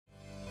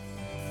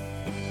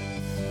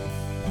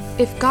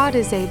If God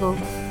is able,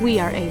 we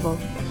are able.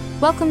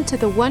 Welcome to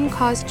the One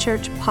Cause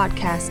Church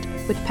podcast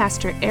with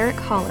Pastor Eric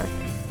Holler.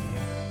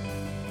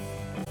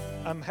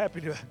 I'm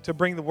happy to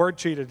bring the word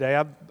to you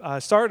today. I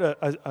started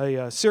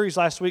a series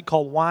last week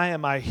called Why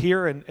Am I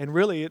Here? And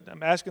really,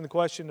 I'm asking the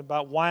question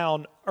about why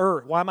on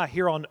earth? Why am I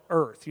here on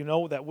earth? You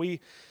know, that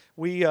we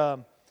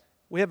have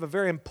a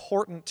very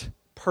important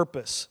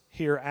purpose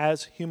here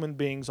as human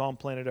beings on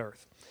planet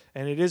Earth.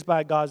 And it is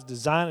by God's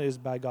design, it is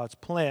by God's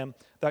plan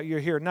that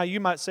you're here. Now, you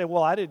might say,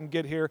 well, I didn't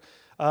get here.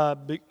 My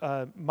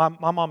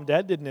mom and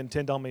dad didn't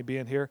intend on me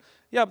being here.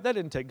 Yeah, but that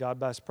didn't take God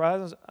by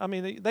surprise. I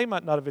mean, they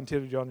might not have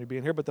intended on you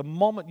being here, but the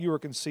moment you were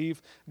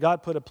conceived,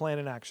 God put a plan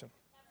in action.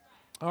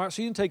 All right,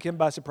 so you didn't take him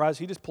by surprise.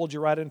 He just pulled you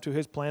right into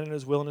his plan and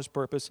his will and his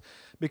purpose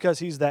because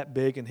he's that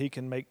big and he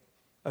can make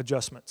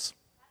adjustments.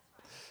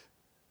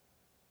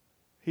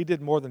 He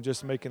did more than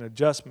just make an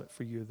adjustment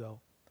for you,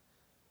 though.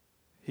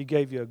 He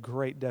gave you a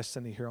great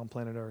destiny here on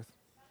planet Earth.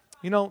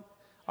 You know,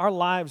 our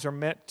lives are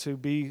meant to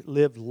be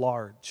lived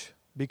large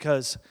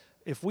because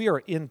if we are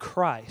in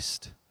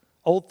Christ,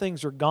 old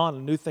things are gone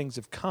and new things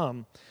have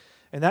come,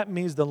 and that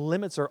means the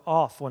limits are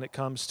off when it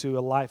comes to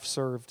a life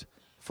served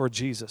for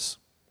Jesus.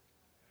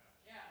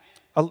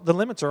 The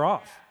limits are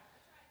off.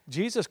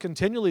 Jesus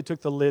continually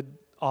took the lid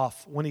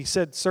off when he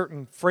said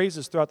certain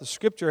phrases throughout the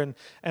scripture,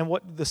 and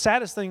one of the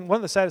saddest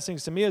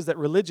things to me is that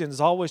religion is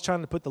always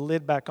trying to put the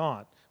lid back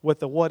on with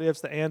the what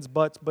ifs, the ands,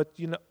 buts. But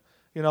you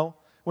know,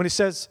 when he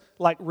says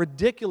like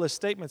ridiculous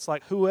statements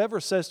like, whoever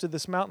says to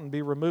this mountain,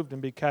 be removed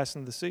and be cast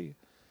into the sea,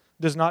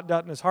 does not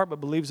doubt in his heart, but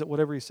believes that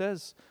whatever he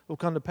says will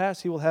come to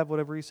pass, he will have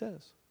whatever he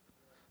says.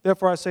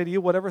 Therefore I say to you,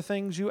 whatever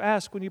things you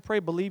ask when you pray,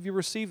 believe you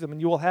receive them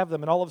and you will have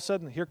them. And all of a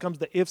sudden, here comes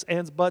the ifs,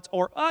 ands, buts,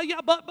 or,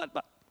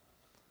 but.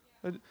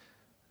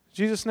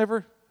 Jesus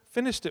never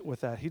finished it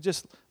with that. He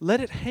just let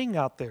it hang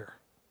out there.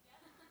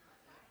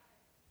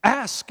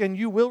 Ask and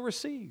you will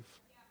receive.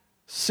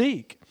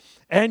 Seek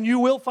and you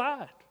will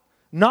find.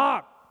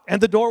 Knock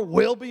and the door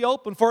will be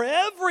open. For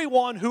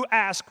everyone who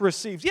asks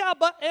receives. Yeah,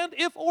 but and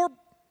if or.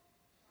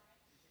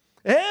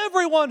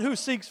 Everyone who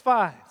seeks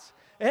finds.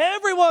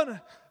 Everyone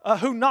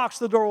who knocks,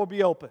 the door will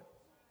be open.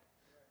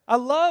 I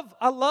love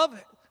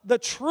the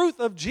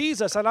truth of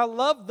Jesus, and I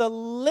love the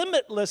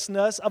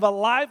limitlessness of a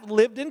life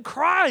lived in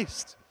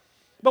Christ.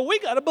 But we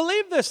got to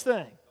believe this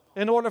thing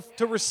in order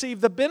to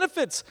receive the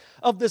benefits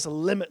of this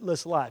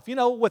limitless life. You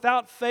know,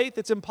 without faith,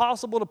 it's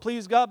impossible to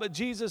please God, but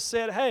Jesus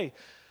said, hey,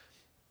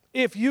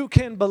 if you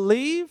can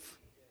believe,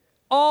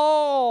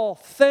 all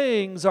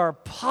things are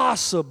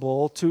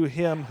possible to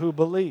him who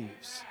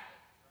believes.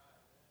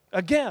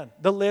 Again,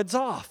 the lid's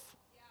off.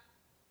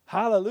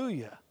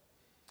 Hallelujah.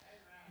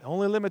 The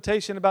only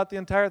limitation about the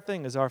entire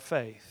thing is our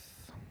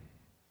faith.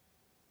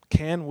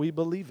 Can we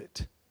believe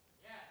it?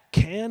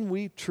 Can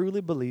we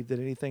truly believe that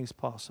anything's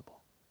possible?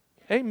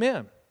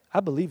 Amen. I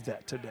believe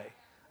that today.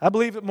 I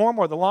believe it more and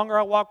more. The longer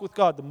I walk with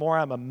God, the more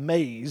I'm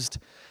amazed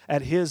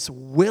at his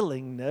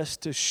willingness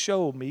to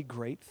show me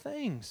great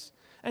things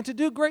and to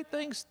do great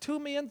things to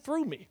me and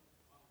through me.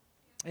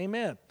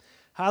 Amen.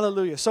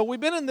 Hallelujah. So we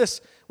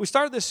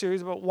started this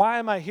series about why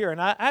am I here?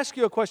 And I asked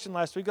you a question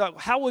last week. Like,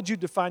 how would you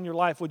define your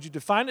life? Would you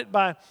define it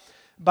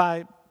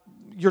by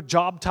your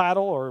job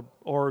title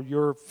or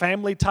your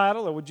family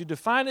title, or would you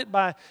define it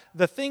by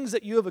the things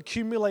that you have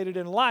accumulated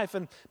in life?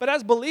 But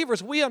as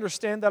believers, we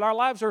understand that our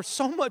lives are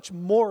so much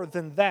more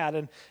than that.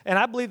 And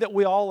I believe that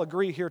we all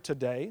agree here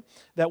today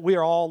that we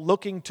are all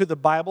looking to the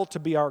Bible to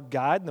be our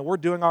guide, and that we're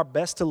doing our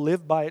best to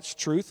live by its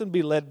truth and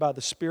be led by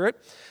the Spirit.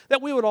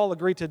 That we would all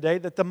agree today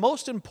that the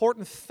most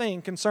important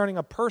thing concerning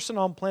a person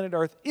on planet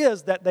Earth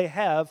is that they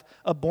have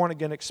a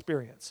born-again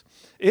experience,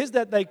 is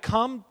that they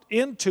come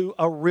into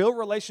a real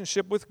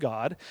relationship with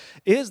God,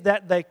 is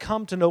that they come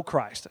to know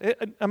Christ.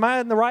 Am I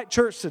in the right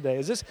church today?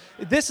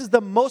 This is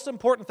the most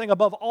important thing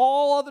above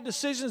all other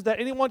decisions that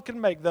anyone can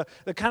make.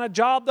 The kind of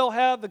job they'll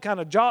have, the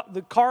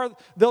car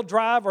they'll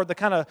drive, or the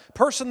kind of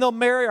person they'll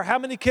marry, or how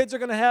many kids they're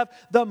going to have.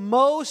 The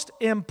most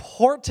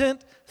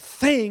important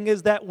thing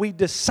is that we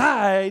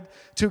decide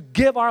to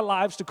give our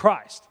lives to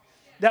Christ.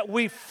 That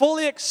we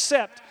fully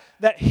accept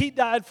that he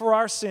died for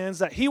our sins,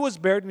 that he was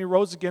buried and he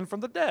rose again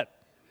from the dead.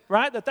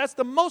 Right? That's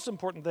the most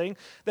important thing,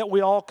 that we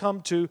all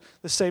come to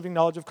the saving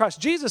knowledge of Christ.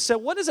 Jesus said,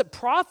 what does it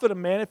profit a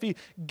man if he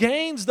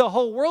gains the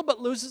whole world but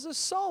loses his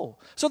soul?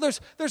 So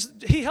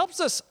he helps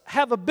us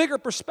have a bigger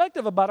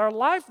perspective about our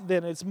life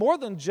then. It's more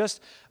than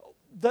just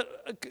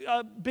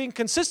being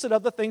consistent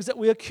of the things that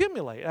we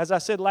accumulate. As I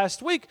said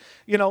last week,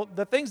 you know,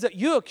 the things that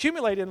you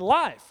accumulate in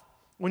life,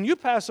 when you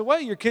pass away,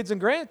 your kids and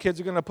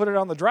grandkids are going to put it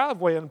on the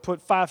driveway and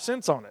put 5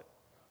 cents on it.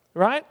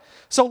 Right?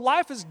 So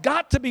life has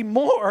got to be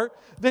more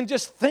than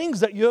just things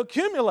that you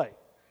accumulate.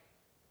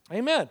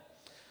 Amen.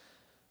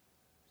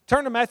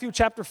 Turn to Matthew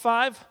chapter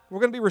 5.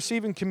 We're going to be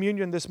receiving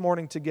communion this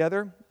morning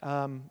together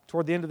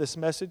toward the end of this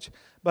message.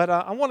 But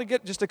I want to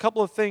get just a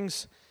couple of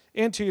things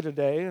into you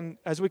today. And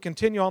as we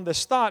continue on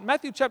this thought,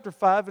 Matthew chapter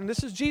 5, and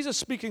this is Jesus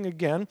speaking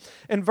again.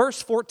 In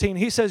verse 14,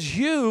 he says,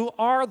 you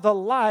are the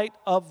light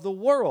of the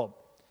world.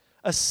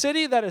 A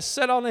city that is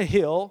set on a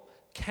hill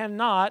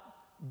cannot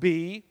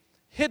be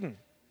hidden.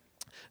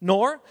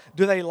 Nor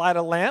do they light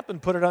a lamp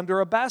and put it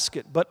under a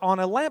basket, but on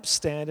a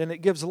lampstand, and it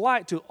gives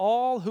light to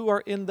all who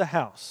are in the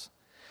house.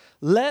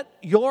 Let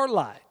your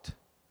light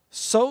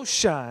so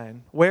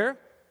shine, where?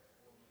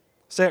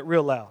 Say it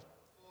real loud.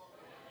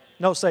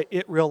 No, say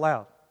it real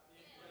loud.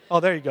 Oh,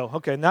 there you go.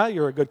 Okay, now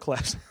you're a good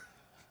class.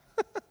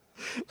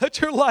 Let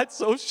your light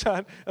so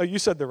shine. Oh, you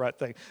said the right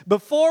thing.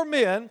 Before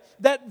men,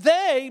 that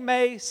they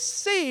may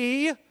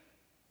see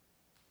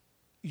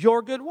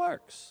your good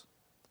works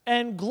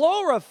and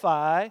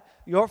glorify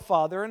your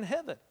Father in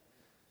heaven.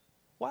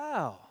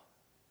 Wow.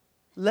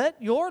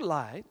 Let your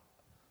light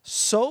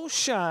so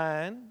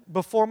shine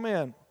before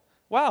men.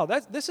 Wow,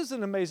 this is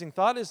an amazing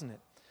thought, isn't it?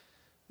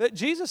 That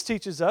Jesus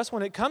teaches us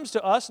when it comes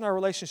to us and our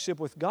relationship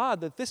with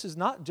God that this is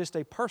not just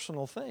a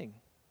personal thing.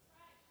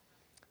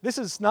 This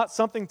is not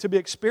something to be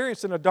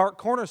experienced in a dark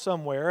corner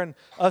somewhere and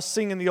us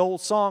singing the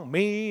old song,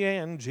 me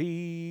and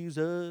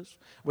Jesus,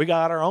 we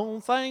got our own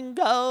thing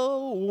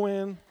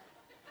going.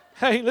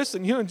 Hey,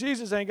 listen, you and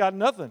Jesus ain't got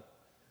nothing.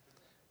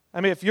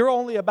 I mean, if you're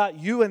only about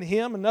you and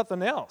Him and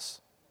nothing else,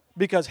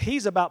 because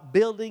He's about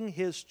building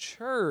His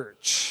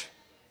church.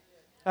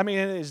 I mean,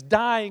 in His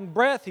dying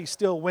breath, He's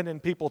still winning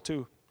people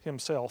to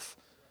Himself.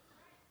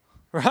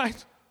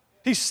 Right?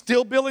 He's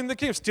still building the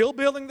kingdom, still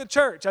building the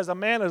church. As a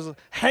man is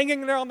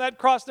hanging there on that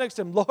cross next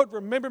to Him, Lord,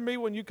 remember me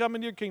when you come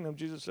into your kingdom.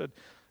 Jesus said,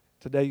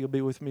 today you'll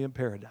be with me in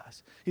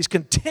paradise. He's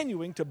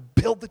continuing to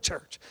build the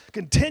church,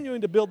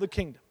 continuing to build the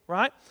kingdom,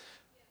 right?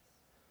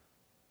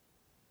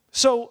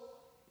 So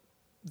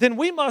then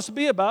we must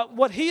be about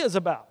what He is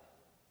about.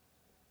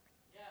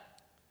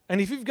 And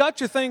if you've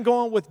got your thing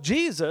going with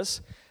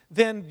Jesus,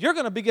 then you're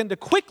going to begin to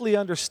quickly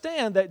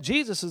understand that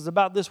Jesus is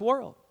about this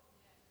world.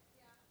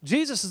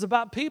 Jesus is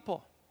about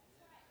people.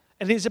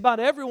 And He's about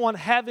everyone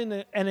having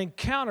an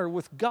encounter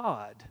with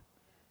God.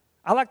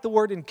 I like the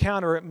word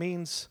encounter. It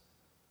means,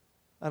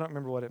 I don't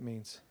remember what it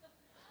means.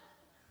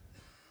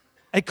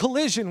 A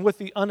collision with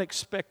the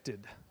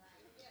unexpected.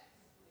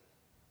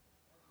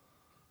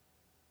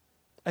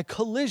 A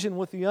collision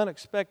with the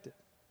unexpected.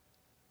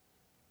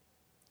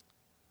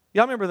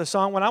 Y'all remember the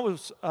song when I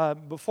was,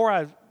 before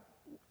I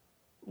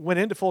went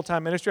into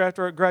full-time ministry,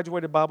 after I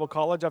graduated Bible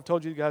college, I've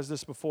told you guys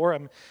this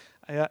before,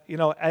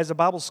 as a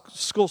Bible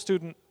school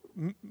student,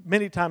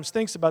 many times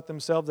thinks about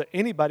themselves that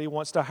anybody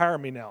wants to hire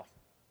me now.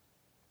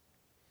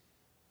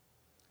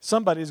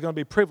 Somebody is going to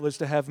be privileged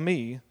to have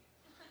me,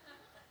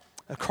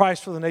 a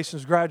Christ for the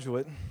Nations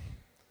graduate.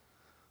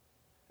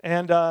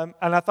 And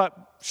I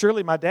thought,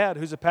 surely my dad,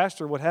 who's a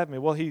pastor, would have me.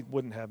 Well, he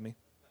wouldn't have me.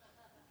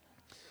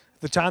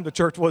 At the time, the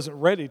church wasn't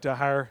ready to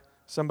hire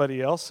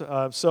somebody else.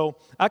 So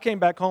I came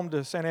back home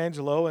to San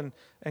Angelo and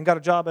got a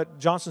job at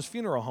Johnson's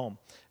Funeral Home.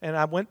 And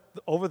I went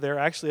over there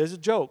actually as a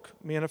joke.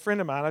 Me and a friend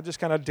of mine, I just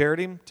kind of dared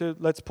him to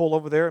let's pull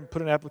over there and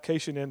put an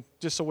application in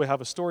just so we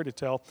have a story to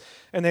tell.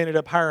 And they ended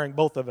up hiring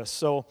both of us.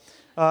 So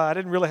I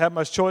didn't really have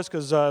much choice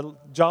because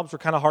jobs were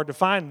kind of hard to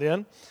find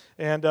then.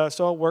 And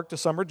so I worked a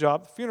summer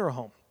job at the funeral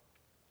home.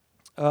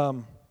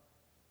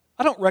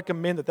 I don't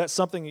recommend that that's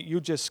something that you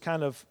just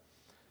kind of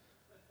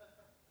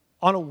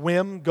on a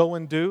whim go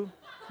and do.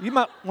 You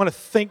might want to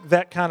think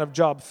that kind of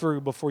job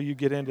through before you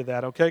get into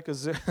that, okay?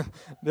 Because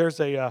there's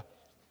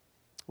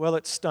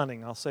it's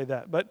stunning, I'll say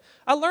that. But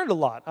I learned a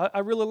lot. I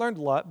really learned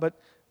a lot. But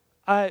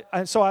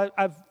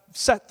I've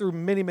sat through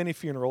many, many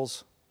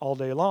funerals all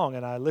day long,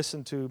 and I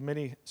listened to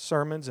many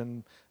sermons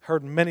and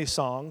heard many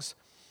songs.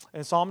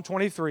 And Psalm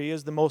 23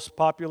 is the most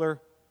popular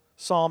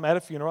psalm at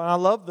a funeral. And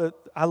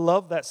I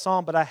love that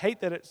psalm, but I hate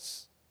that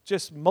it's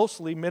just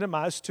mostly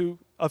minimized to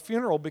a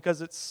funeral because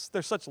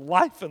there's such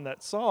life in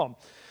that psalm.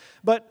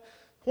 But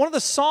one of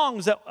the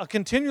songs that I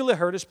continually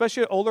heard,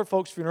 especially at older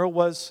folks' funeral,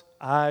 was,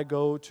 I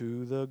go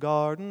to the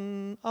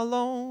garden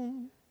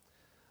alone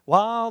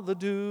while the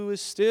dew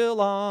is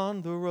still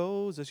on the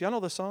roses. Y'all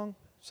know the song?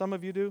 Some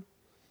of you do?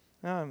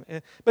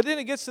 But then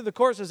it gets to the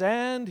chorus, it says,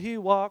 and He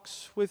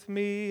walks with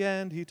me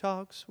and He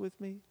talks with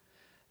me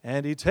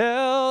and He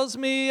tells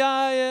me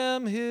I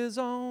am His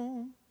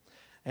own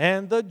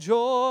and the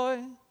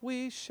joy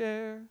we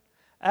share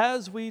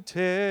as we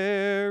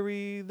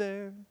tarry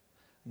there.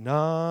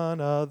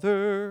 None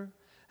other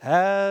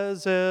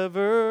has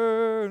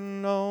ever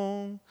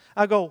known.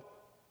 I go,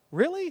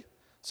 really?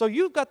 So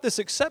you've got this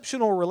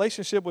exceptional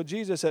relationship with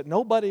Jesus that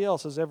nobody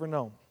else has ever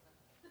known.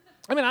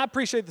 I mean, I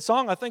appreciate the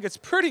song. I think it's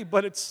pretty,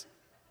 but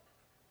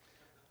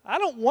I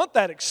don't want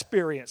that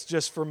experience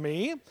just for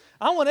me.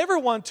 I want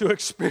everyone to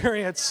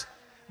experience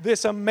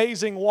this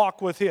amazing walk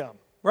with Him,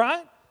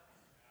 right?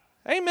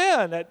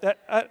 Amen.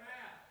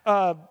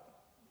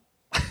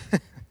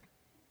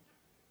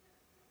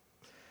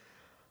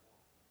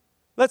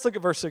 Let's look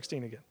at verse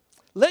 16 again.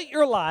 Let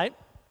your light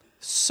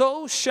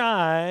so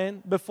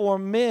shine before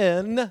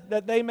men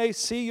that they may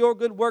see your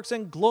good works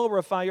and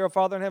glorify your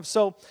Father in heaven.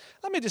 So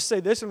let me just say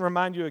this and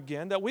remind you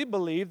again that we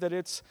believe that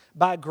it's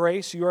by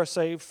grace you are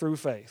saved through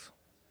faith.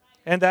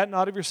 And that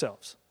not of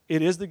yourselves.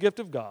 It is the gift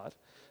of God.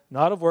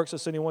 not of works,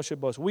 lest anyone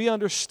should boast. We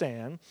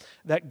understand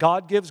that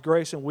God gives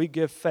grace and we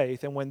give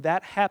faith, and when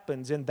that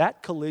happens, in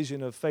that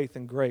collision of faith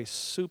and grace,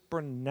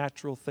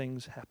 supernatural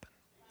things happen.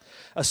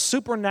 A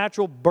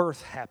supernatural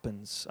birth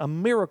happens. A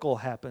miracle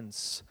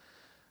happens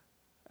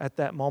at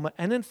that moment.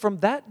 And then from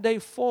that day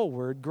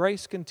forward,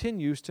 grace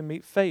continues to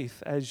meet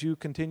faith as you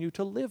continue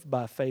to live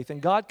by faith.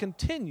 And God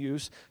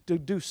continues to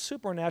do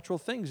supernatural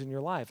things in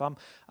your life.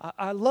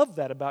 I love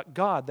that about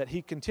God, that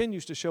He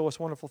continues to show us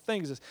wonderful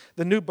things.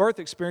 The new birth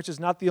experience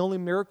is not the only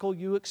miracle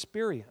you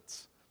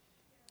experience.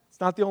 It's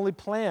not the only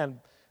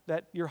plan,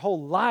 that your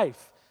whole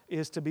life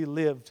is to be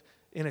lived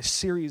in a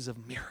series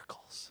of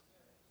miracles.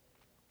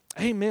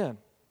 Amen.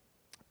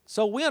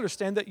 So we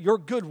understand that your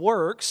good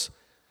works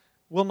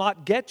will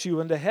not get you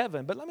into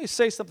heaven. But let me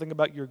say something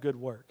about your good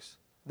works.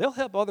 They'll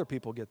help other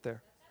people get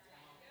there.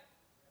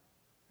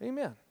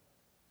 Amen.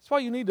 That's why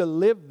you need to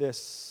live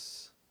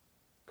this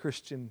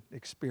Christian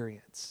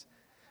experience.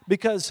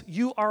 Because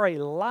you are a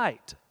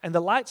light. And the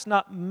light's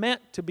not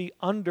meant to be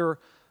under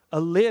a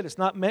lid. It's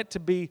not meant to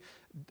be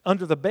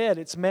under the bed.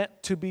 It's meant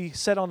to be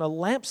set on a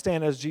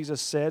lampstand, as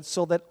Jesus said,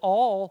 so that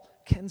all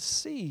can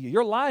see.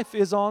 Your life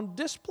is on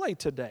display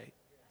today.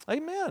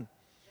 Amen.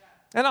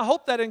 And I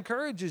hope that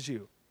encourages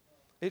you.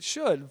 It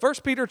should. 1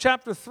 Peter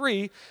chapter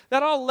 3,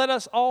 that all let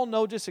us all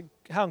know just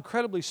how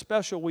incredibly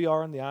special we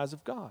are in the eyes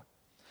of God.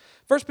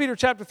 1 Peter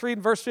chapter 3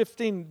 and verse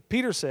 15,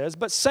 Peter says,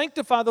 "But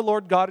sanctify the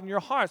Lord God in your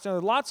hearts." Now, there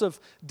are lots of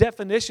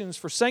definitions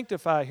for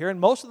sanctify here, and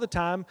most of the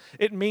time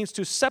it means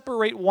to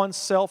separate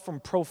oneself from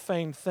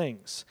profane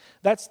things.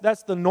 That's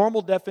the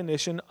normal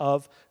definition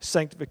of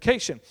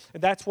sanctification.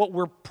 And that's what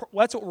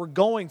we're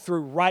going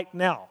through right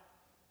now.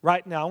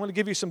 Right now, I'm going to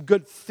give you some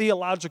good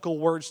theological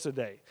words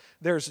today.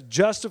 There's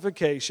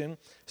justification,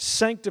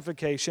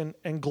 sanctification,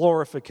 and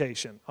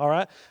glorification. All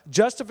right?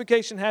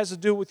 Justification has to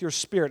do with your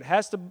spirit.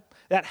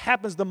 That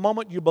happens the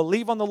moment you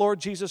believe on the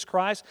Lord Jesus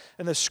Christ,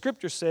 and the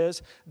Scripture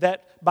says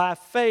that by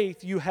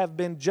faith you have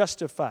been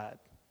justified.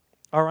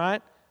 All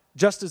right?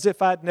 Just as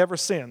if I'd never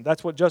sinned.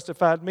 That's what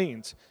justified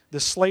means. The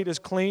slate is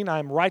clean. I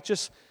am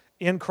righteous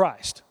in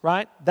Christ,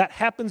 right? That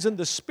happens in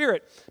the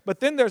Spirit. But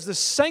then there's this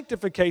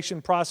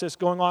sanctification process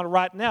going on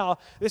right now.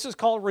 This is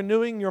called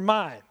renewing your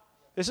mind.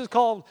 This is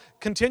called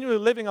continually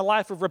living a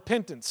life of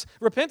repentance.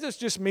 Repentance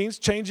just means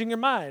changing your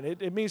mind.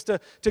 It means to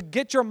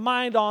get your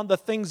mind on the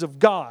things of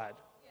God,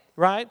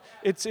 right?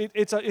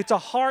 It's a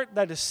heart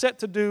that is set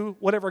to do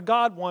whatever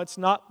God wants,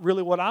 not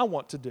really what I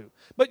want to do.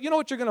 But you know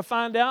what you're going to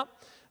find out?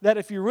 That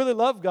if you really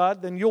love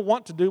God, then you'll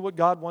want to do what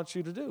God wants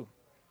you to do.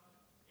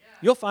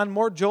 You'll find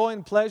more joy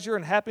and pleasure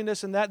and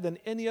happiness in that than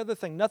any other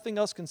thing. Nothing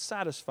else can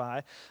satisfy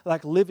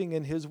like living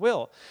in His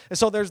will. And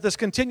so there's this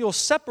continual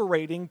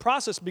separating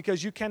process,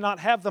 because you cannot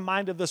have the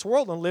mind of this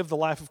world and live the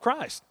life of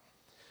Christ.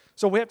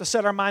 So we have to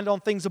set our mind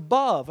on things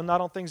above and not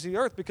on things of the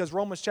earth, because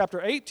Romans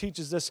chapter 8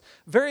 teaches this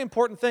very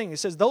important thing. It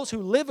says, those who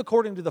live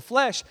according to the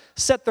flesh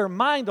set their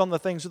mind on the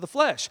things of the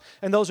flesh.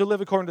 And those who live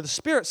according to the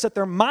Spirit set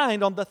their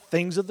mind on the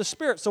things of the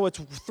Spirit. So it's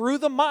through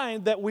the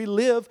mind that we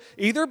live,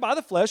 either by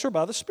the flesh or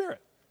by the Spirit.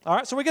 All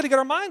right, so we got to get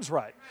our minds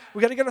right.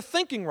 We got to get our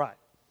thinking right.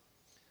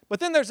 But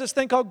then there's this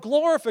thing called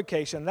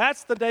glorification.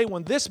 That's the day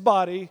when this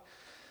body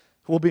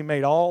will be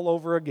made all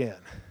over again.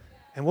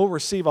 And we'll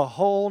receive a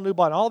whole new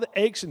body. All the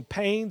aches and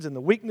pains and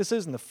the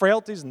weaknesses and the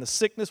frailties and the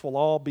sickness will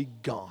all be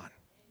gone.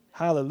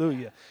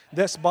 Hallelujah.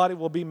 This body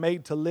will be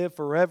made to live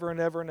forever and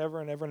ever and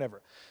ever and ever and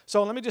ever.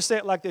 So let me just say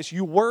it like this.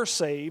 You were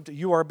saved,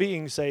 you are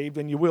being saved,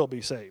 and you will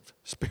be saved.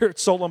 Spirit,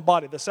 soul, and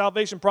body. The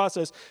salvation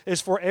process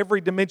is for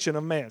every dimension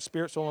of man.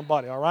 Spirit, soul, and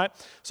body, all right?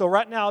 So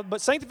right now, but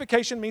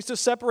sanctification means to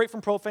separate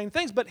from profane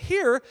things. But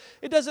here,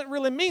 it doesn't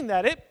really mean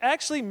that. It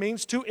actually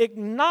means to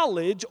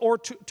acknowledge or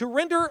to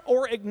render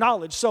or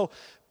acknowledge.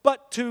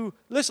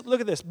 Listen,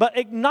 look at this. But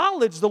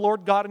acknowledge the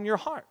Lord God in your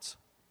hearts.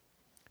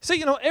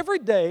 See, every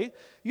day,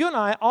 you and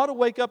I ought to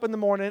wake up in the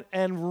morning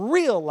and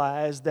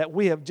realize that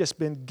we have just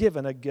been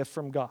given a gift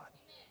from God.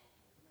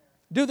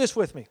 Do this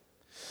with me.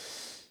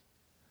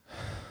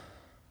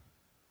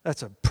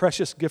 That's a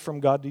precious gift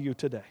from God to you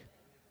today.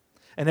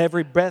 And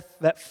every breath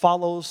that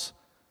follows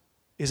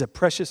is a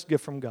precious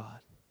gift from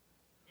God.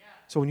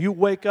 So when you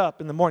wake up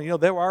in the morning,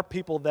 there are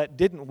people that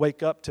didn't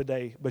wake up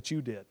today, but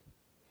you did.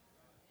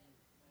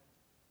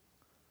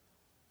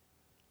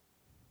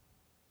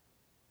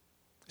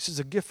 This is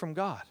a gift from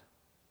God.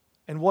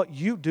 And what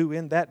you do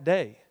in that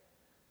day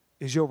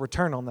is your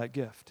return on that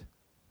gift.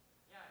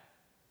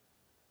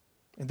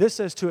 And this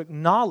says to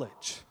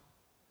acknowledge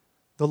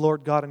the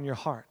Lord God in your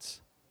hearts.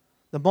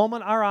 The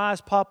moment our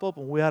eyes pop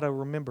open, we ought to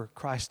remember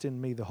Christ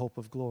in me, the hope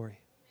of glory.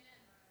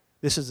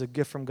 This is a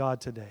gift from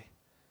God today.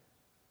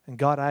 And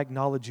God, I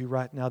acknowledge you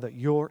right now that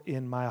you're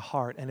in my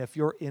heart. And if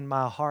you're in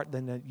my heart,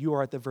 then that you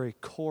are at the very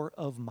core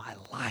of my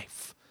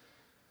life.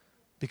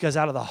 Because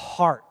out of the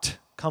heart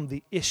come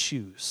the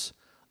issues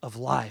of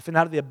life. And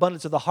out of the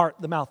abundance of the heart,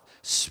 the mouth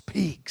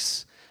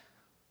speaks.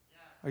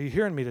 Are you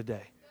hearing me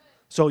today?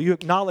 So you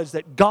acknowledge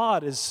that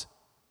God is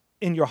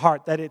in your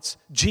heart, that it's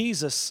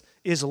Jesus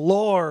is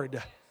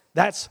Lord.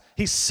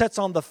 He sits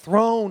on the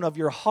throne of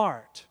your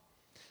heart.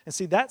 And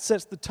see, that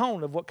sets the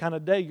tone of what kind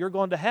of day you're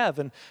going to have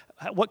and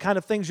what kind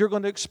of things you're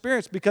going to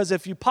experience. Because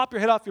if you pop your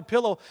head off your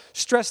pillow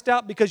stressed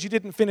out because you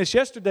didn't finish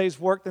yesterday's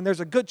work, then there's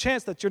a good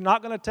chance that you're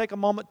not going to take a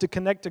moment to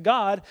connect to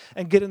God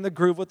and get in the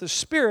groove with the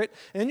Spirit.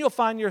 And then you'll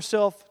find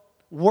yourself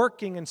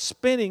working and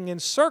spinning in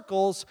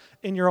circles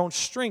in your own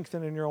strength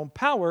and in your own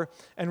power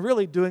and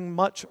really doing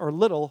much or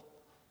little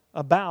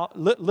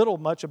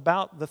much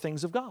about the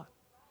things of God.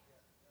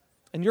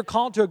 And you're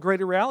called to a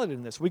greater reality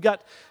in this. We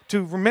got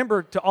to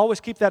remember to always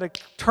keep that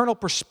eternal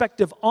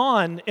perspective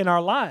on in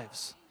our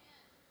lives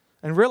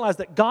and realize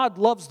that God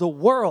loves the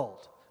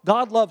world.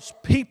 God loves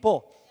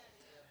people.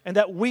 And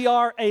that we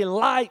are a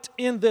light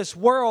in this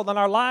world and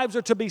our lives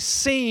are to be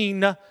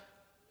seen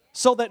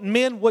so that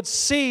men would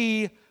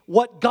see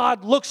what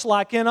God looks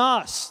like in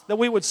us. That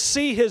we would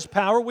see His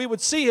power, we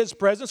would see His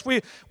presence,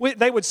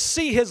 they would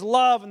see His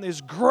love and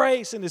His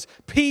grace and His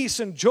peace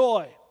and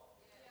joy.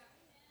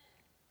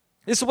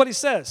 This is what he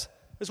says.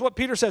 This is what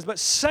Peter says. But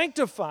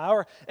sanctify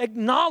or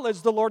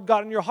acknowledge the Lord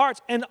God in your hearts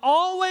and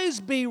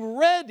always be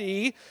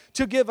ready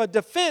to give a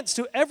defense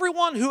to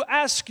everyone who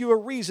asks you a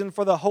reason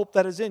for the hope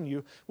that is in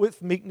you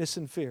with meekness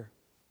and fear.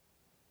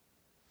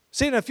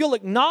 See, and if you'll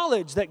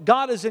acknowledge that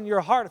God is in your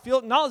heart, if you'll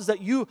acknowledge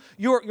that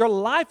your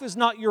life is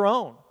not your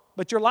own,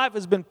 but your life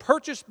has been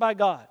purchased by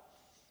God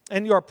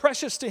and you are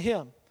precious to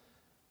Him,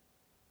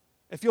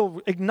 if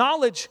you'll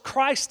acknowledge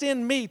Christ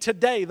in me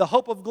today, the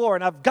hope of glory,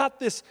 and I've got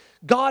this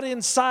God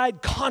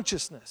inside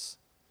consciousness,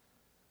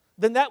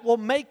 then that will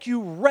make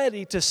you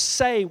ready to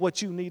say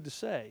what you need to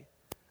say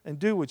and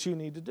do what you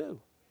need to do.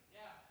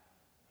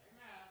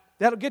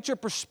 That'll get your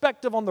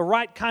perspective on the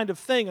right kind of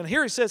thing. And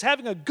here he says,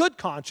 having a good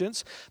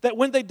conscience, that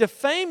when they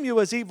defame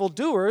you as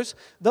evildoers,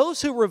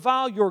 those who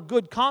revile your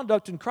good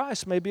conduct in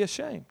Christ may be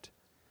ashamed.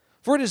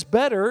 For it is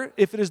better,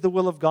 if it is the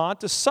will of God,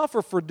 to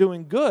suffer for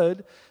doing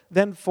good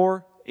than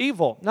for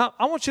evil. Now,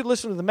 I want you to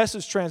listen to the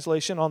Message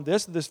translation on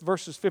this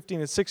verses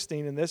 15 and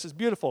 16 in this. It's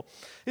beautiful.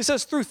 It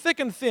says, through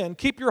thick and thin,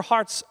 keep your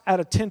hearts at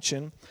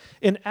attention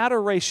in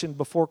adoration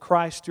before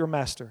Christ your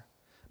Master.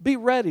 Be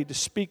ready to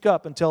speak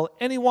up and tell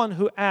anyone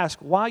who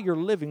asks why you're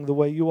living the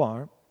way you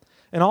are,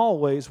 and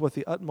always with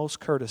the utmost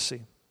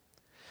courtesy.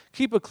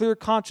 Keep a clear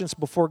conscience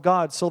before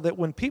God so that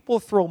when people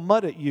throw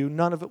mud at you,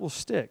 none of it will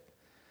stick.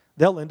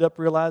 They'll end up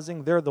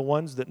realizing they're the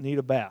ones that need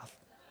a bath.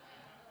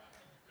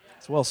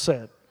 It's well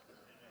said.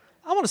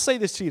 I want to say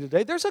this to you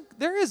today.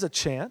 There is a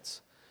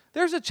chance.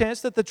 There's a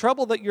chance that the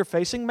trouble that you're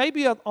facing,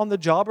 maybe on the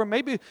job or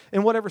maybe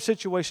in whatever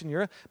situation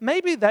you're in,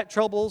 maybe that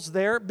trouble's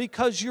there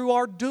because you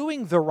are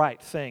doing the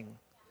right thing.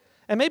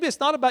 And maybe it's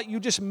not about you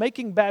just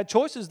making bad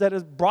choices that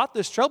has brought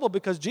this trouble,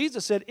 because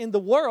Jesus said, in the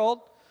world,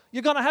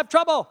 you're going to have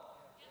trouble.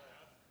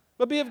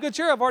 But be of good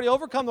cheer. I've already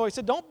overcome the world. He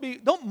said,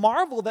 don't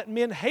marvel that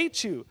men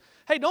hate you.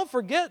 Hey, don't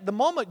forget, the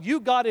moment you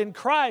got in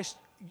Christ,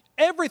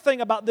 everything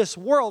about this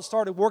world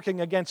started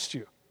working against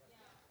you.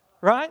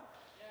 Right?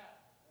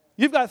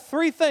 You've got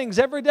three things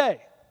every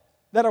day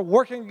that are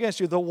working against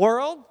you: the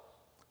world,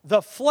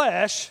 the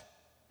flesh,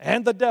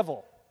 and the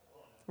devil.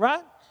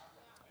 Right?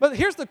 But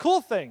here's the cool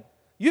thing.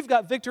 You've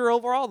got victory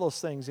over all those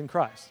things in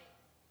Christ.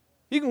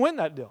 You can win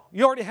that deal.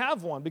 You already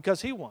have one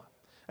because He won.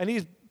 And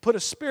He's put a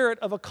spirit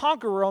of a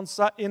conqueror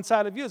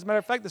inside of you. As a matter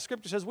of fact, the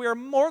Scripture says we are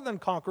more than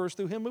conquerors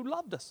through Him who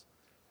loved us.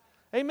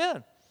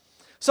 Amen.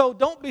 So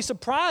don't be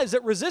surprised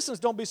at resistance.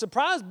 Don't be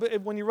surprised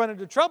when you run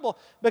into trouble,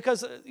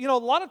 because, a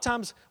lot of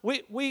times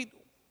we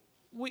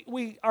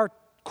are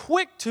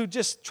quick to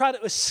just try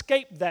to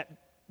escape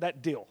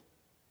that deal,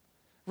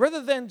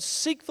 rather than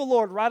seek the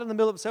Lord right in the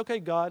middle of it and say, okay,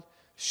 God,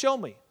 show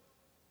me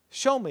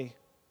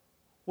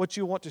what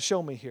you want to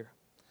show me here.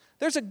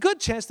 There's a good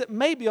chance that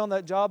maybe on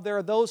that job there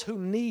are those who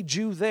need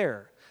you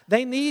there.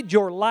 They need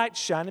your light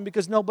shining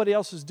because nobody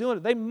else is doing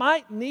it. They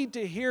might need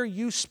to hear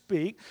you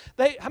speak.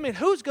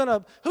 Who's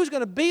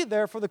gonna be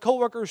there for the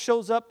coworker who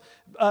shows up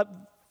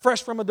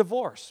fresh from a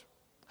divorce?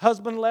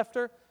 Husband left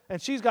her,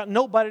 and she's got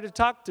nobody to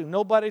talk to,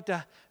 nobody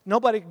to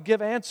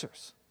give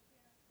answers.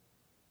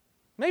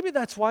 Maybe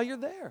that's why you're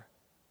there.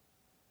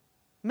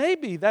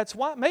 Maybe that's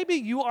why. Maybe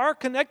you are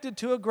connected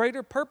to a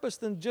greater purpose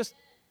than just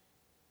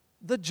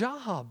the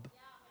job.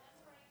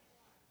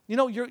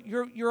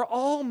 You're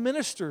all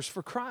ministers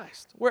for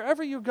Christ,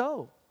 wherever you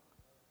go.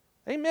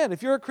 Amen.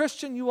 If you're a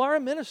Christian, you are a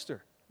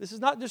minister. This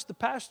is not just the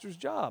pastor's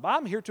job.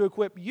 I'm here to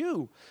equip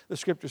you, the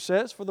Scripture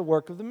says, for the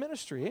work of the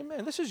ministry.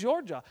 Amen. This is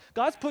your job.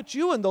 God's put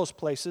you in those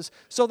places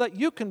so that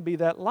you can be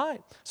that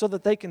light, so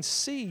that they can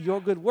see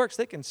your good works.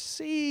 They can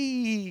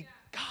see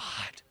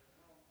God.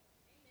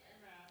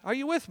 Are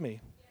you with me?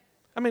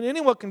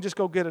 Anyone can just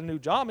go get a new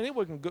job.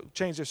 Anyone can go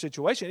change their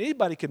situation.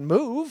 Anybody can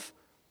move,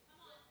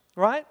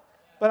 right?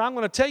 But I'm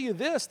going to tell you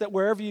this, that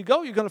wherever you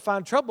go, you're going to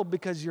find trouble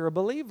because you're a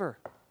believer.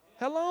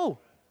 Hello.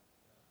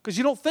 Because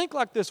you don't think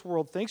like this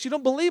world thinks. You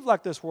don't believe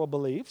like this world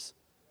believes.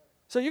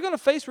 So you're going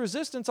to face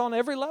resistance on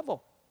every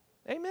level.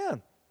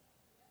 Amen.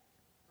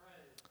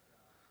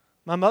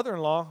 My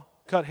mother-in-law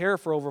cut hair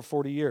for over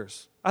 40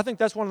 years. I think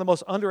that's one of the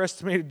most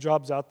underestimated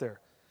jobs out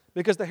there,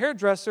 because the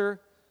hairdresser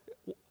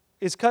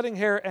is cutting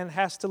hair and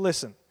has to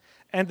listen.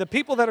 And the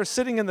people that are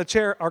sitting in the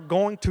chair are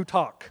going to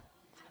talk.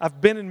 I've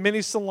been in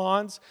many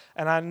salons,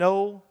 and I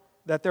know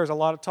that there's a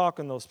lot of talk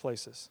in those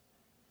places.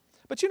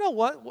 But you know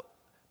what?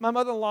 My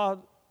mother-in-law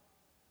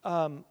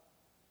has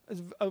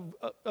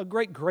a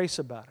great grace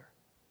about her.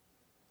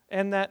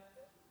 And that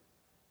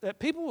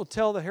people will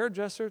tell the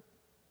hairdresser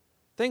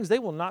things they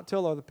will not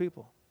tell other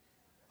people.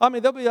 I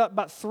mean, there'll be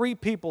about 3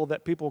 people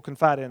that people will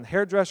confide in: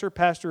 hairdresser,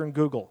 pastor, and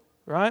Google,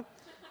 right?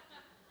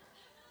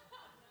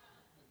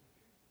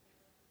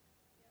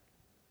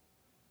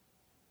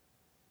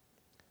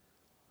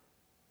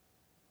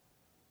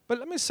 But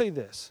let me say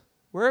this.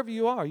 Wherever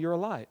you are, you're a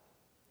light.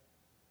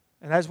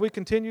 And as we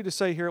continue to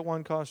say here at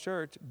One Cause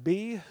Church,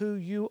 be who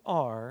you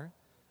are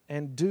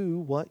and do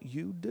what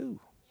you do.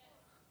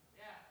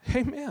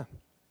 Amen.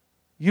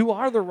 You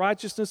are the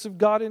righteousness of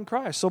God in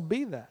Christ, so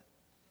be that.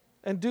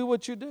 And do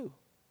what you do.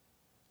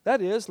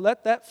 That is,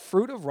 let that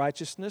fruit of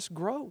righteousness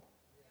grow.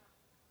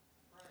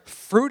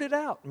 Fruit it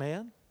out,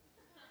 man.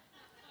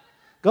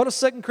 Go to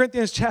 2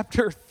 Corinthians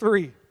chapter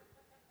 3.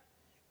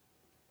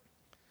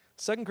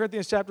 2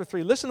 Corinthians chapter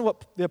 3. Listen to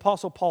what the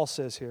Apostle Paul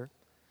says here.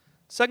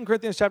 2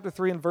 Corinthians chapter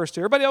 3 and verse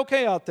 2. Everybody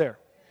okay out there?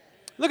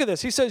 Look at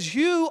this. He says,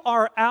 you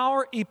are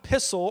our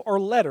epistle or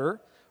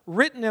letter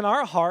written in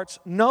our hearts,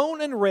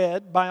 known and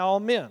read by all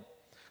men.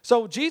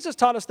 So Jesus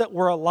taught us that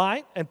we're a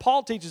light, and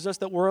Paul teaches us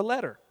that we're a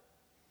letter.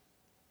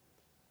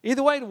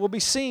 Either way, it will be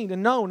seen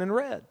and known and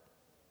read.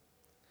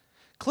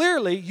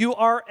 Clearly, you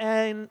are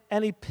an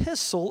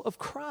epistle of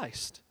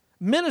Christ,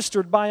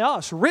 ministered by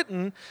us,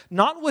 written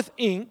not with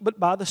ink, but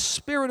by the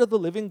Spirit of the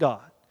living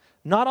God,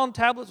 not on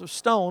tablets of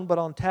stone, but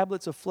on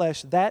tablets of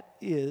flesh, that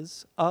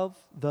is of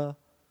the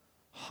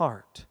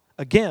heart.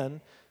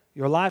 Again,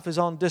 your life is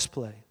on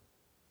display.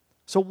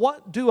 So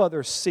what do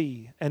others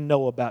see and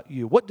know about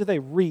you? What do they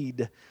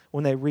read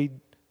when they read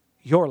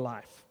your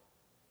life?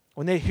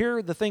 When they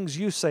hear the things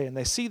you say and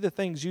they see the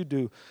things you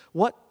do,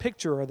 what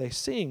picture are they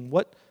seeing?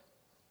 What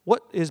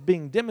is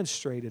being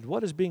demonstrated?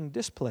 What is being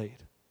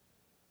displayed?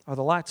 Are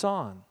the lights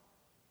on?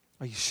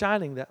 Are you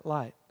shining that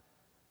light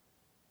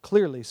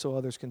clearly so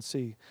others can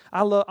see?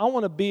 I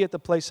want to be at the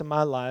place in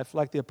my life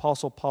like the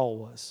Apostle Paul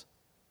was,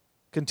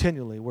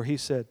 continually, where he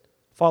said,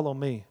 follow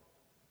me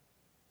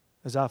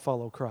as I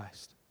follow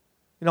Christ.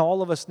 You know,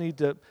 all of us need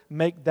to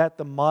make that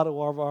the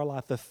motto of our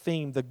life, the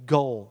theme, the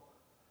goal,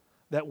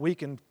 that we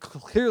can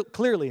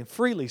clearly and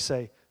freely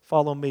say,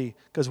 follow me,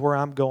 because where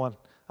I'm going,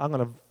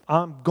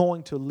 I'm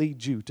going to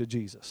lead you to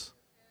Jesus.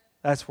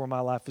 That's where my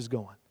life is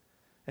going.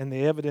 And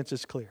the evidence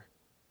is clear.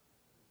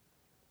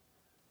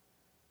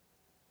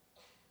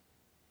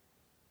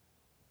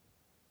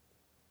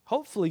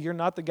 Hopefully you're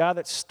not the guy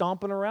that's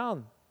stomping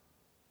around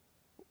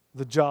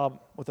the job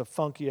with a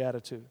funky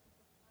attitude.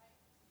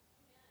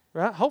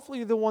 Right? Hopefully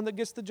you're the one that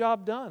gets the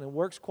job done and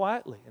works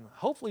quietly. And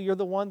hopefully you're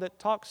the one that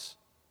talks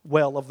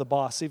well of the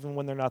boss even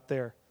when they're not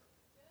there.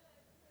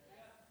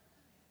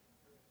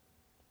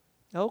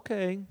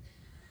 Okay.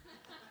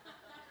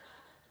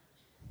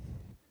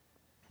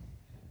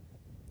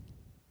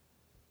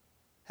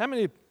 How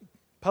many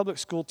public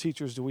school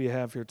teachers do we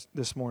have here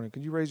this morning?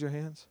 Could you raise your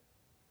hands?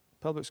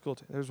 Public school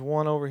teachers. There's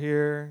one over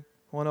here,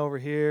 one over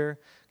here.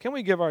 Can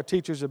we give our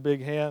teachers a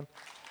big hand?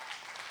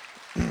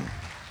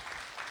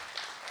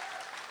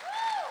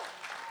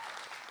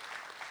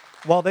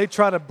 While they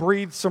try to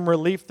breathe some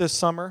relief this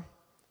summer,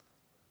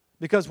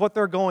 because what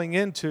they're going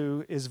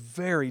into is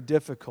very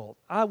difficult.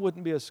 I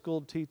wouldn't be a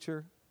school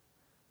teacher.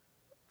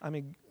 I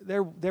mean,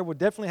 there would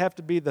definitely have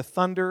to be the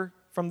thunder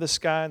from the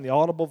sky and the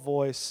audible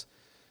voice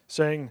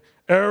saying,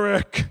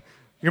 Eric,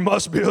 you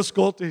must be a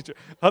school teacher.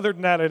 Other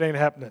than that, it ain't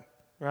happening,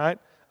 right?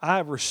 I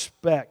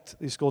respect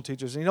these school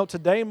teachers. And you know,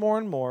 today more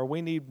and more,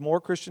 we need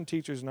more Christian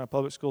teachers in our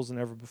public schools than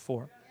ever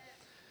before.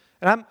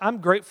 And I'm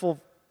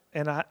grateful,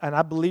 and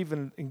I believe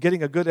in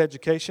getting a good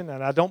education,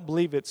 and I don't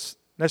believe it's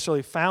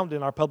necessarily found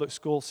in our public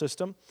school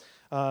system.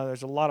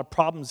 There's a lot of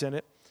problems in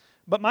it.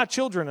 But my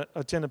children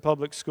attended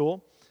public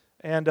school,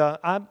 and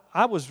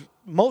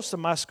most of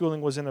my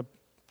schooling was in a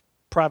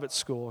private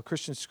school, a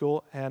Christian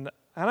school, and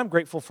I'm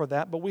grateful for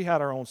that, but we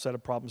had our own set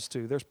of problems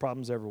too. There's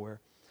problems everywhere.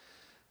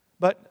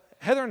 But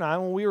Heather and I,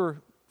 when we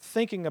were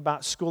thinking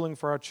about schooling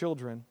for our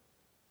children,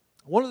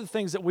 one of the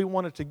things that we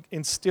wanted to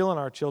instill in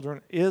our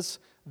children is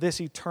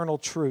this eternal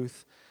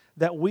truth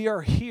that we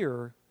are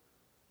here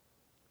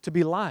to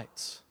be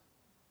lights.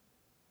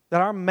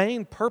 That our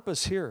main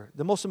purpose here,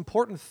 the most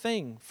important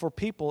thing for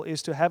people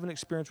is to have an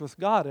experience with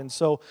God. And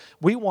so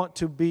we want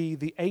to be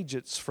the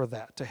agents for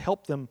that, to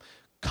help them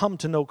come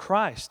to know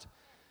Christ.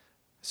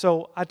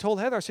 So I told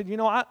Heather, I said, you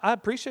know, I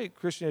appreciate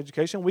Christian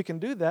education. We can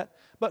do that.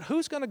 But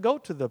who's going to go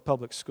to the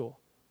public school?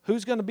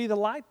 Who's going to be the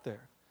light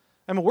there?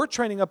 I mean, we're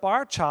training up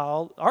our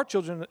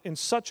children in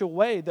such a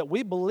way that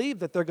we believe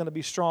that they're going to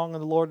be strong in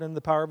the Lord and in the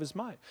power of His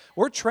might.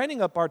 We're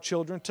training up our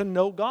children to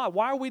know God.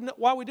 Why are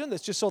we doing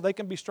this? Just so they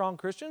can be strong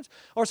Christians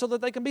or so that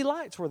they can be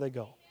lights where they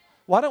go?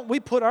 Why don't we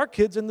put our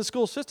kids in the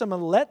school system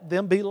and let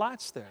them be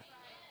lights there?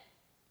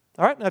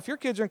 All right, now if your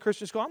kids are in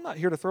Christian school, I'm not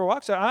here to throw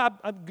rocks. I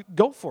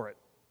go for it.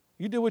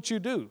 You do what you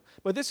do.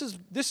 But this is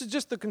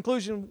just the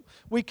conclusion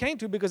we came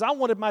to because I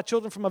wanted my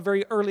children from a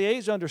very early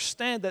age to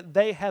understand that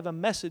they have a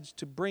message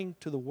to bring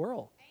to the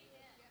world.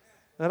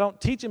 I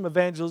don't teach them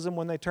evangelism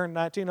when they turn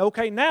 19.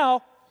 Okay,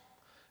 now,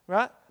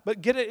 right?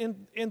 But get it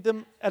in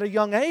them at a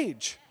young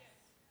age.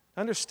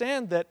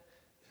 Understand that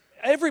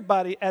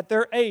everybody at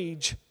their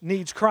age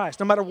needs Christ,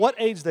 no matter what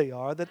age they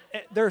are, that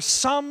there's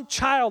some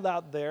child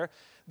out there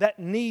that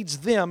needs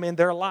them in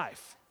their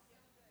life.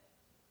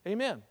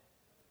 Amen.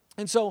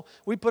 And so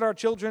we put our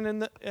children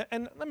in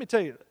and let me tell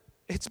you,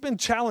 it's been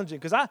challenging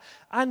because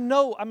I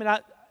know,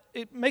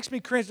 it makes me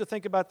cringe to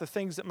think about the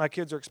things that my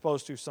kids are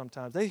exposed to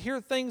sometimes. They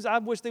hear things I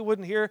wish they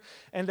wouldn't hear,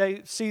 and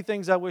they see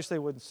things I wish they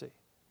wouldn't see.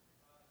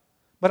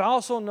 But I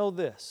also know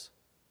this,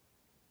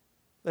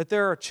 that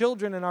there are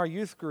children in our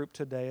youth group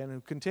today and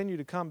who continue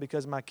to come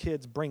because my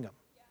kids bring them.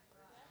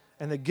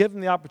 And they give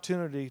them the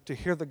opportunity to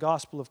hear the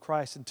gospel of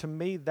Christ. And to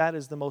me, that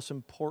is the most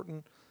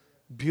important,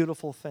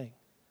 beautiful thing.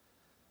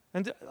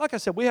 And like I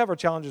said, we have our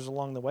challenges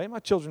along the way. My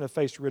children have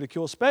faced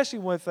ridicule, especially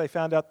when they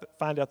find out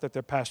that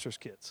they're pastors'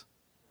 kids,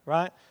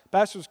 right?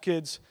 Pastors'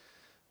 kids,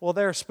 well,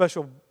 they're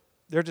special.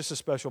 They're just a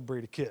special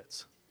breed of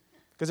kids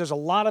because there's a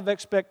lot of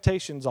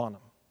expectations on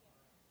them.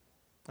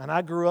 And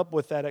I grew up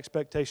with that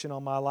expectation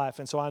on my life,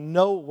 and so I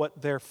know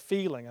what they're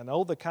feeling. I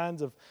know the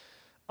kinds of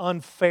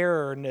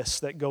unfairness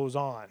that goes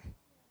on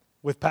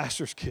with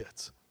pastors'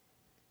 kids.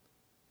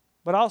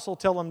 But I also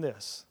tell them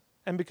this,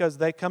 and because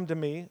they come to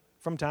me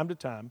from time to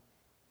time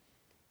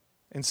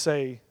and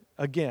say,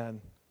 again,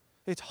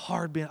 it's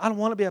hard I don't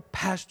want to be a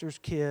pastor's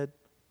kid.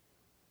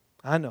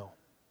 I know.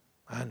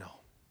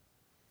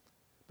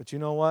 But you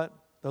know what?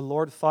 The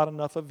Lord thought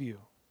enough of you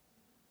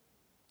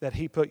that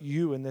He put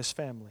you in this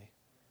family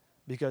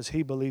because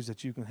He believes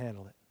that you can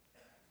handle it.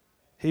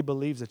 He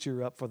believes that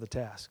you're up for the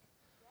task.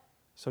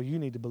 So you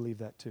need to believe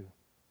that too.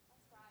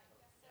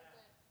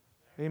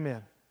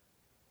 Amen.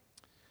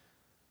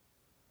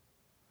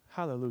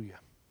 Hallelujah.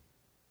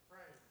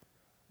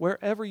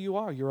 Wherever you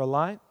are, you're a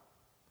light,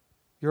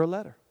 you're a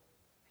letter.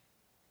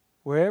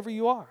 Wherever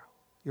you are,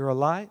 you're a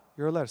light,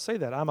 you're a letter. Say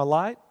that. I'm a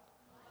light,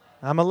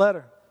 I'm a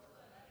letter.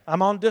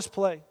 I'm on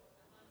display.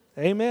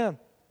 Amen.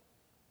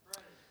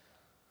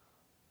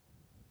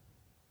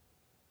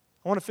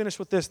 I want to finish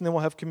with this and then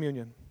we'll have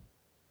communion.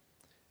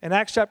 In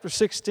Acts chapter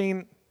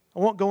 16, I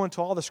won't go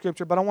into all the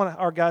scripture, but I want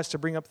our guys to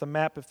bring up the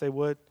map if they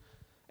would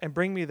and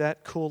bring me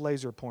that cool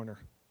laser pointer.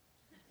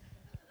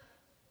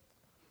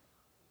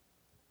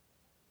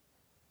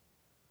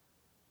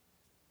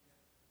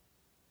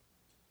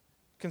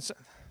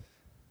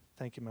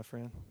 Thank you, my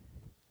friend.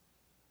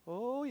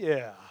 Oh,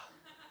 yeah.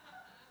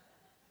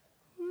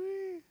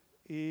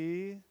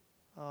 E-R-I-C.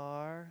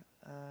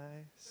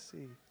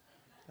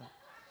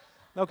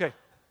 Okay.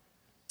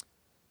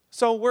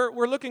 So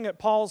we're looking at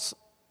Paul's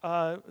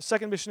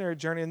second missionary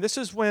journey, and this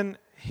is when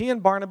he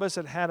and Barnabas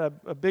had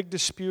a big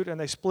dispute, and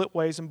they split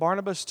ways, and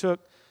Barnabas took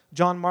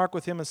John Mark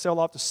with him and sailed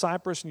off to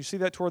Cyprus, and you see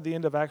that toward the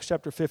end of Acts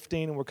chapter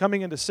 15, and we're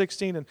coming into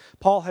 16, and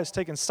Paul has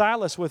taken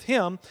Silas with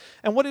him,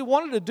 and what he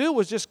wanted to do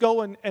was just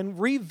go and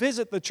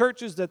revisit the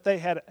churches that they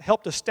had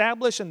helped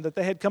establish and that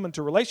they had come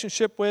into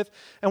relationship with,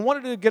 and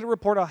wanted to get a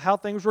report on how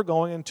things were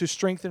going and to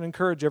strengthen and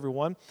encourage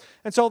everyone.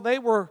 And so they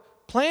were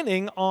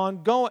planning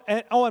on going,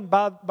 and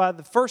by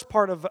the first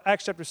part of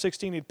Acts chapter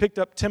 16, he'd picked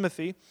up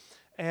Timothy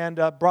and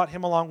brought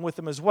him along with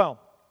him as well.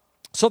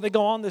 So they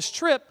go on this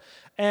trip,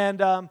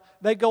 and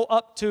they go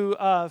up to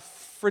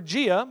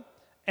Phrygia,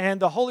 and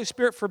the Holy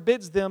Spirit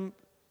forbids them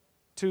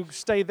to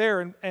stay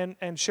there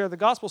and share the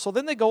gospel. So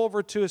then they go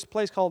over to this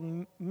place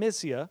called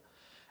Mysia,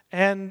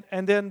 and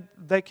then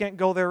they can't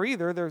go there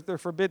either. They're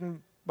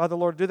forbidden by the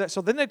Lord to do that. So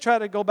then they try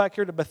to go back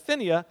here to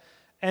Bithynia,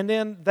 and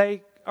then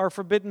they are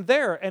forbidden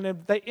there, and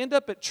then they end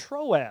up at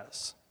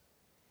Troas.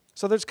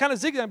 So there's kind of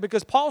zigzag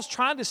because Paul's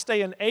trying to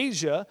stay in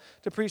Asia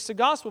to preach the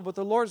gospel, but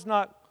the Lord's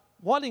not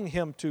wanting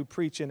him to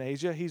preach in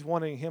Asia. He's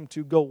wanting him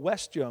to go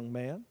west, young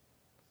man.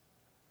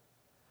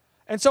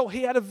 And so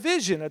he had a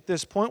vision at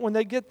this point when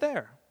they get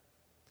there.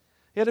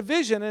 He had a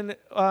vision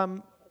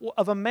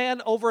of a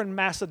man over in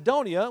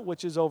Macedonia,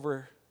 which is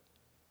over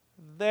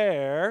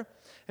there,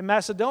 in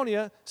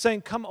Macedonia,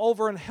 saying, come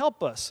over and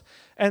help us.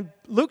 And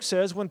Luke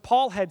says, when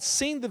Paul had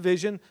seen the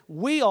vision,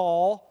 we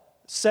all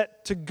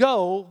set to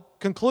go,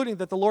 concluding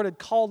that the Lord had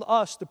called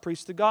us to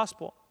preach the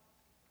gospel.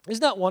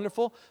 Isn't that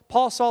wonderful?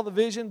 Paul saw the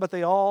vision, but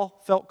they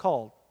all felt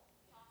called.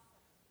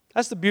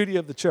 That's the beauty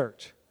of the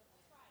church.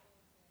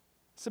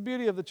 It's the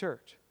beauty of the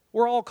church.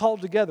 We're all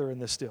called together in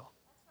this still.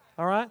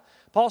 All right?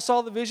 Paul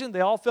saw the vision.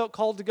 They all felt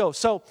called to go.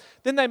 So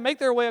then they make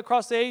their way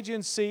across the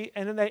Aegean Sea,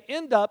 and then they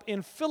end up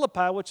in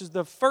Philippi, which is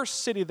the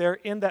first city there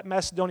in that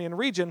Macedonian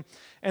region.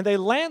 And they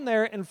land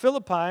there in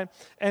Philippi,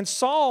 and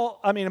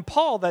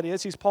Paul, that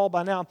is, he's Paul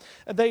by now,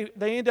 they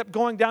end up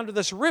going down to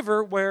this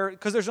river where,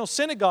 because there's no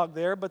synagogue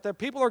there, but the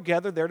people are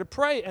gathered there to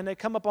pray. And they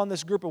come up on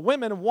this group of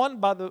women, one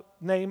by the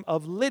name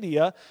of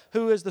Lydia,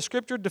 who, as the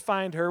scripture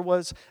defined her,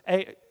 was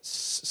a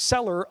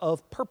seller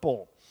of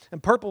purple.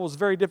 And purple was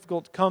very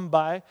difficult to come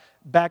by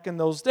back in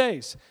those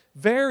days.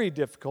 Very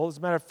difficult. As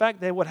a matter of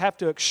fact, they would have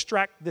to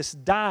extract this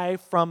dye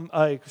from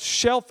a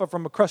shellfish,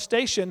 from a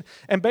crustacean,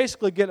 and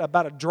basically get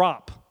about a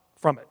drop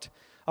from it.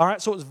 All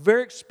right, so it was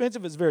very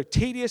expensive. It was very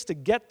tedious to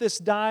get this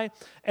dye,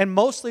 and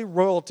mostly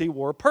royalty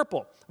wore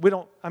purple.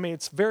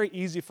 It's very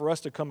easy for us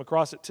to come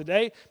across it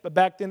today, but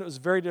back then it was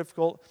very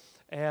difficult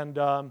and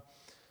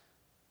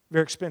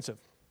very expensive.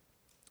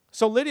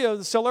 So Lydia,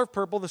 the seller of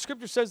purple, the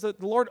scripture says that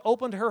the Lord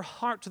opened her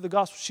heart to the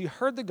gospel. She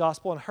heard the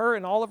gospel, and her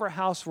and all of her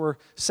house were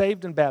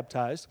saved and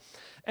baptized.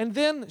 And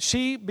then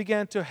she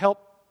began to help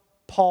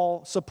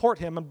Paul support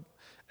him and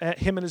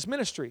his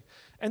ministry.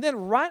 And then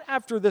right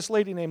after this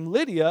lady named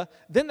Lydia,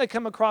 then they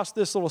come across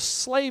this little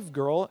slave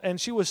girl, and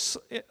she was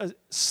a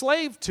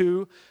slave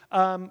to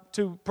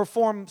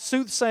perform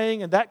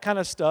soothsaying and that kind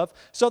of stuff,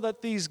 so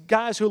that these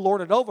guys who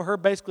lorded over her,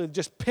 basically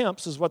just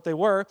pimps is what they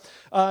were,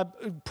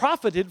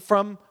 profited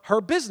from her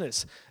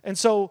business. And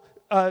so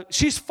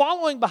she's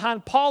following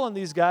behind Paul and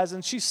these guys,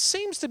 and she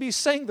seems to be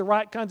saying the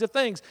right kinds of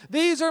things.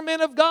 These are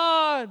men of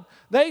God.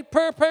 They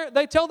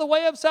tell the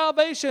way of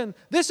salvation.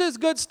 This is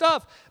good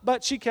stuff.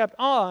 But she kept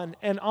on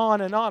and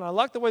on and on. I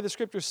like the way the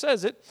scripture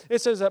says it.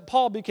 It says that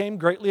Paul became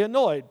greatly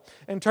annoyed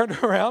and turned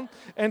around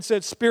and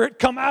said, "Spirit,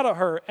 come out of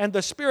her." And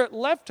the spirit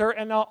left her,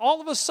 and now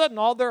all of a sudden,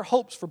 all their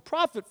hopes for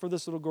profit for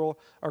this little girl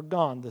are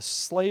gone. The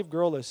slave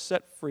girl is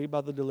set free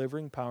by the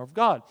delivering power of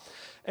God.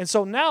 And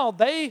so now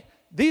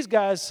these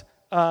guys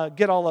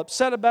get all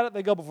upset about it.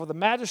 They go before the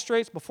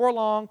magistrates. Before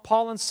long,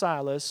 Paul and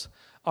Silas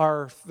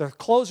their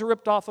clothes are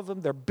ripped off of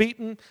them, they're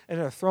beaten, and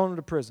they're thrown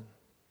into prison.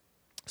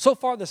 So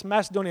far, this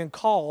Macedonian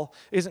call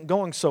isn't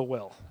going so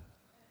well.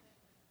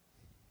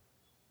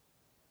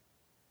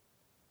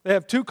 They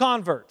have 2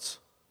 converts,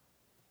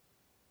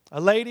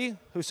 a lady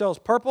who sells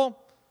purple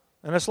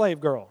and a slave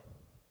girl.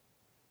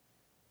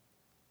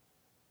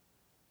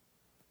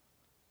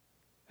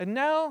 And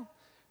now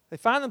they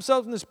find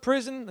themselves in this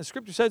prison. The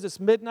scripture says it's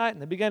midnight,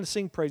 and they began to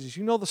sing praises.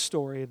 You know the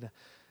story,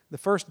 the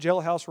first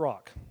jailhouse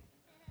rock.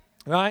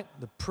 Right?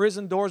 The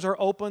prison doors are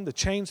open, the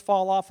chains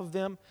fall off of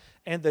them,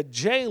 and the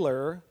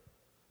jailer,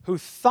 who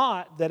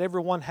thought that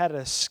everyone had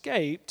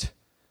escaped,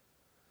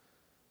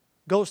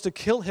 goes to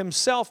kill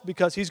himself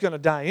because he's going to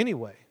die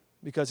anyway,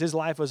 because his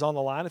life is on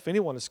the line if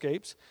anyone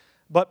escapes.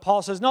 But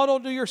Paul says, "No,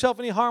 don't do yourself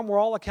any harm. We're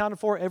all accounted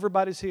for.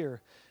 Everybody's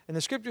here." And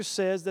the scripture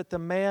says that the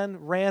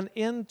man ran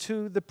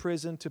into the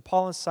prison to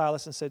Paul and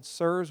Silas and said,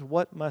 "Sirs,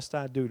 what must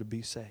I do to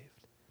be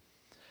saved?"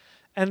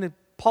 And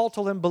Paul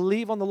told him,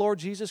 "Believe on the Lord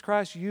Jesus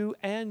Christ, you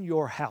and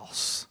your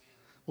house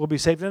will be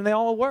saved." And they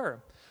all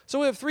were. So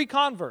we have 3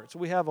 converts.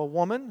 We have a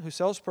woman who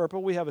sells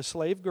purple. We have a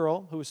slave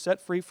girl who is set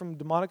free from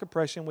demonic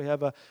oppression. We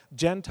have a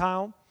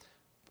Gentile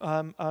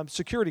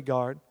security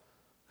guard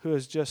who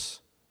has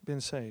just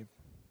been saved.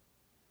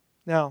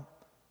 Now,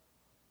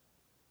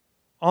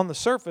 on the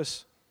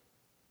surface,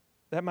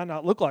 that might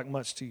not look like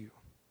much to you.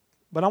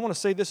 But I want to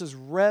say this is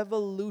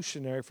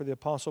revolutionary for the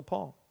Apostle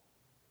Paul.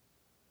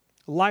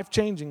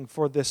 Life-changing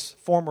for this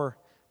former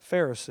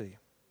Pharisee.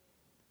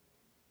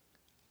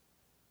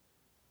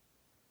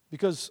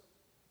 Because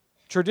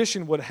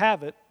tradition would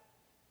have it,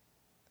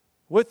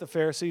 with the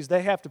Pharisees,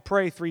 they have to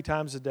pray 3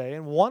 times a day.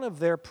 And one of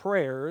their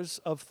prayers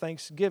of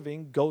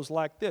thanksgiving goes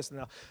like this.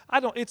 Now,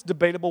 it's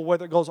debatable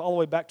whether it goes all the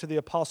way back to the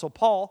Apostle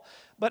Paul,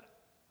 but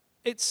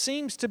it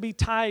seems to be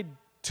tied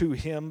to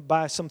him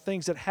by some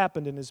things that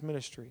happened in his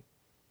ministry.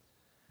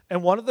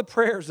 And one of the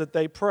prayers that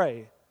they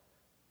pray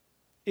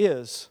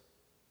is,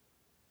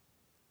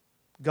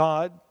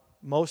 "God,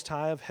 Most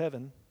High of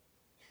heaven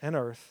and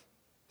earth,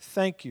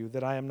 thank you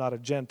that I am not a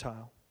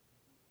Gentile.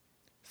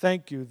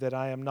 Thank you that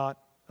I am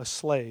not a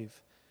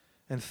slave.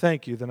 And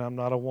thank you that I'm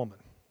not a woman."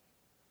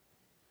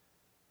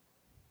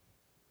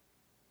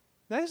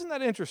 Now, isn't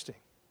that interesting?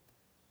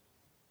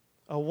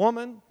 A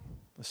woman,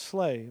 a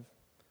slave,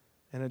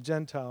 and a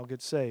Gentile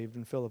get saved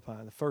in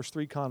Philippi. The first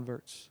 3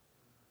 converts.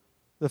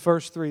 The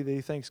first 3 that he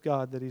thanks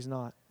God that he's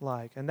not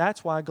like. And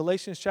that's why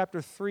Galatians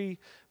chapter 3,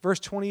 verse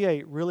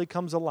 28 really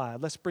comes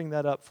alive. Let's bring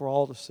that up for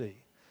all to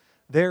see.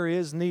 There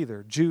is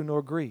neither Jew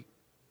nor Greek.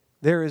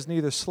 There is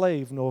neither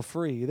slave nor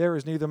free. There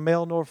is neither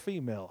male nor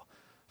female.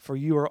 For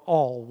you are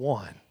all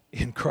one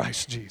in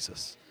Christ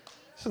Jesus.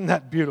 Isn't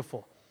that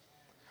beautiful?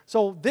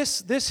 So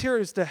this here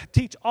is to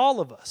teach all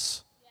of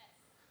us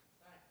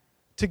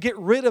to get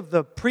rid of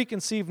the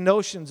preconceived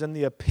notions and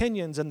the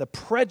opinions and the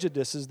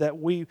prejudices that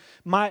we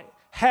might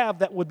have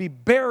that would be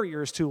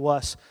barriers to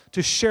us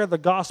to share the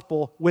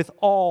gospel with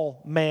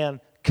all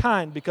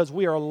mankind, because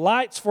we are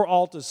lights for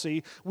all to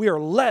see. We are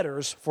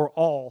letters for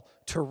all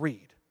to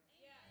read.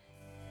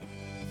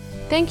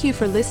 Thank you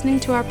for listening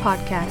to our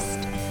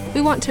podcast.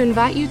 We want to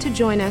invite you to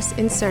join us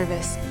in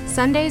service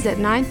Sundays at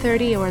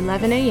 9:30 or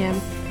 11 a.m.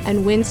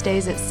 and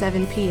Wednesdays at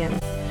 7 p.m.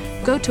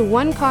 Go to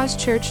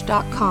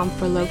onecausechurch.com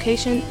for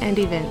location and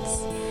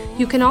events.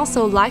 You can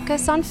also like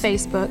us on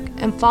Facebook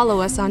and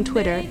follow us on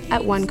Twitter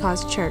at One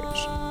Cause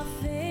Church.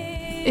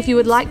 If you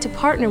would like to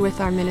partner with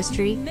our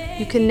ministry,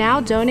 you can now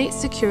donate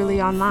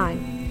securely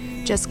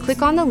online. Just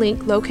click on the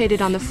link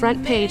located on the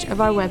front page of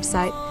our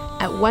website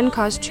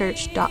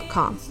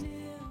onecausechurch.com.